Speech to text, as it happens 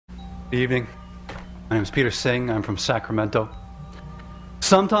Good evening. My name is Peter Singh. I'm from Sacramento.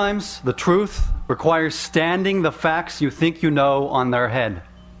 Sometimes the truth requires standing the facts you think you know on their head.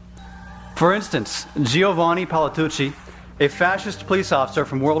 For instance, Giovanni Palatucci, a fascist police officer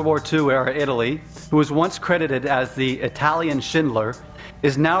from World War II-era Italy, who was once credited as the Italian Schindler,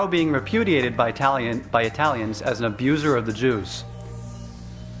 is now being repudiated by Italians as an abuser of the Jews.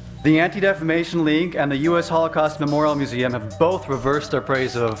 The Anti-Defamation League and the U.S. Holocaust Memorial Museum have both reversed their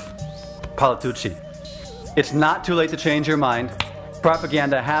praise of Palatucci. It's not too late to change your mind.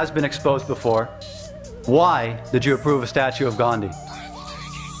 Propaganda has been exposed before. Why did you approve a statue of Gandhi?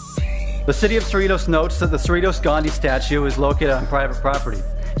 The City of Cerritos notes that the Cerritos Gandhi statue is located on private property.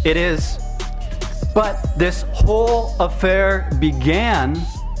 It is. But this whole affair began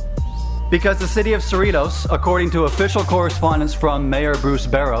because the City of Cerritos, according to official correspondence from Mayor Bruce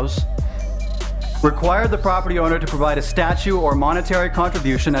Barrows, required the property owner to provide a statue or monetary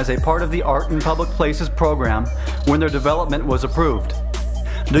contribution as a part of the Art in Public Places program when their development was approved.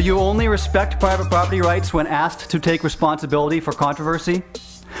 Do you only respect private property rights when asked to take responsibility for controversy?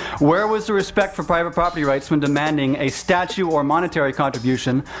 Where was the respect for private property rights when demanding a statue or monetary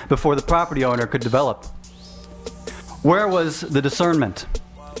contribution before the property owner could develop? Where was the discernment?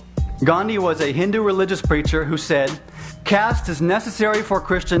 Gandhi was a Hindu religious preacher who said, "Caste is necessary for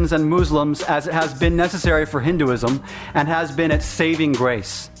Christians and Muslims as it has been necessary for Hinduism and has been its saving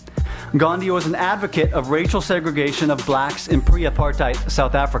grace." Gandhi was an advocate of racial segregation of blacks in pre-apartheid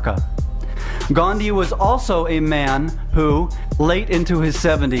South Africa. Gandhi was also a man who, late into his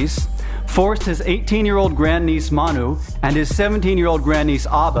 70s, forced his 18-year-old grandniece Manu and his 17-year-old grandniece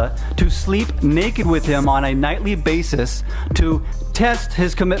Abba to sleep naked with him on a nightly basis to test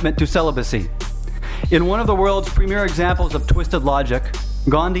his commitment to celibacy. In one of the world's premier examples of twisted logic,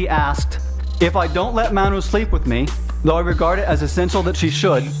 Gandhi asked, "If I don't let Manu sleep with me, though I regard it as essential that she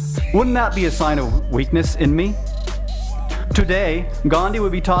should, wouldn't that be a sign of weakness in me?" Today, Gandhi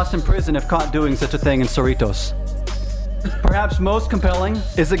would be tossed in prison if caught doing such a thing in Cerritos. Perhaps most compelling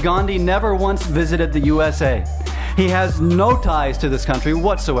is that Gandhi never once visited the USA. He has no ties to this country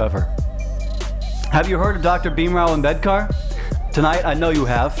whatsoever. Have you heard of Dr. Bhimrao Ambedkar? Tonight, I know you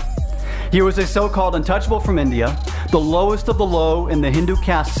have. He was a so-called untouchable from India, the lowest of the low in the Hindu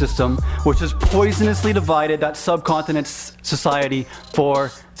caste system, which has poisonously divided that subcontinent's society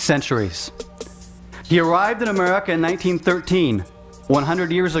for centuries. He arrived in America in 1913,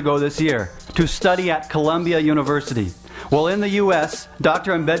 100 years ago this year, to study at Columbia University. While in the U.S.,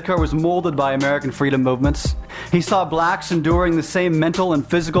 Dr. Ambedkar was molded by American freedom movements. He saw blacks enduring the same mental and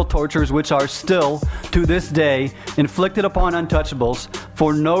physical tortures which are still, to this day, inflicted upon untouchables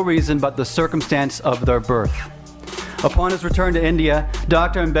for no reason but the circumstance of their birth. Upon his return to India,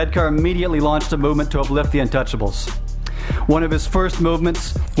 Dr. Ambedkar immediately launched a movement to uplift the untouchables. One of his first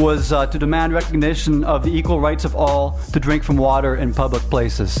movements was to demand recognition of the equal rights of all to drink from water in public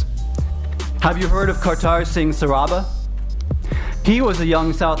places. Have you heard of Kartar Singh Saraba? He was a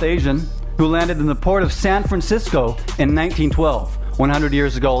young South Asian who landed in the port of San Francisco in 1912, 100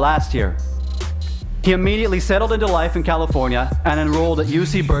 years ago last year. He immediately settled into life in California and enrolled at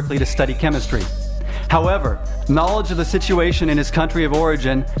UC Berkeley to study chemistry. However, knowledge of the situation in his country of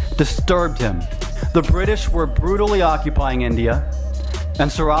origin disturbed him. The British were brutally occupying India,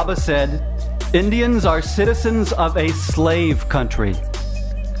 and Saraba said, "Indians are citizens of a slave country."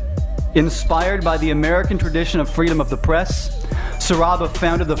 Inspired by the American tradition of freedom of the press, Saraba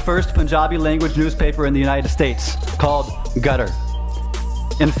founded the first Punjabi language newspaper in the United States, called Gutter.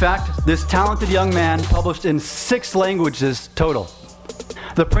 In fact, this talented young man published in 6 languages total.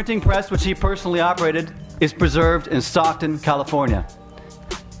 The printing press, which he personally operated, is preserved in Stockton, California.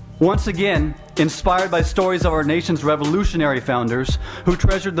 Once again, inspired by stories of our nation's revolutionary founders who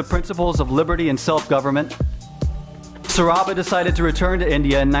treasured the principles of liberty and self-government, Saraba decided to return to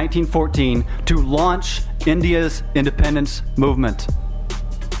India in 1914 to launch India's independence movement.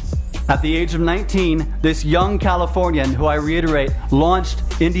 At the age of 19, this young Californian, who I reiterate, launched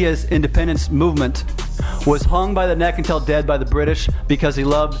India's independence movement, was hung by the neck until dead by the British because he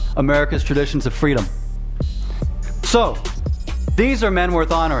loved America's traditions of freedom. So, these are men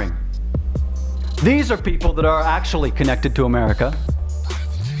worth honoring. These are people that are actually connected to America.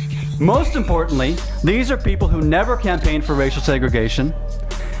 Most importantly, these are people who never campaigned for racial segregation.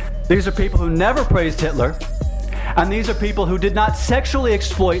 These are people who never praised Hitler. And these are people who did not sexually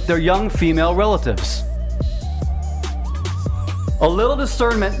exploit their young female relatives. A little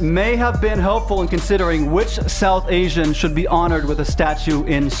discernment may have been helpful in considering which South Asian should be honored with a statue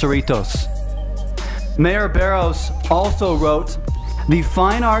in Cerritos. Mayor Barrows also wrote, "The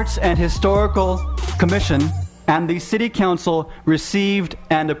Fine Arts and Historical Commission and the City Council received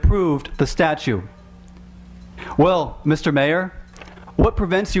and approved the statue. Well, Mr. Mayor, what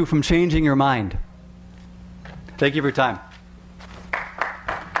prevents you from changing your mind? Thank you for your time.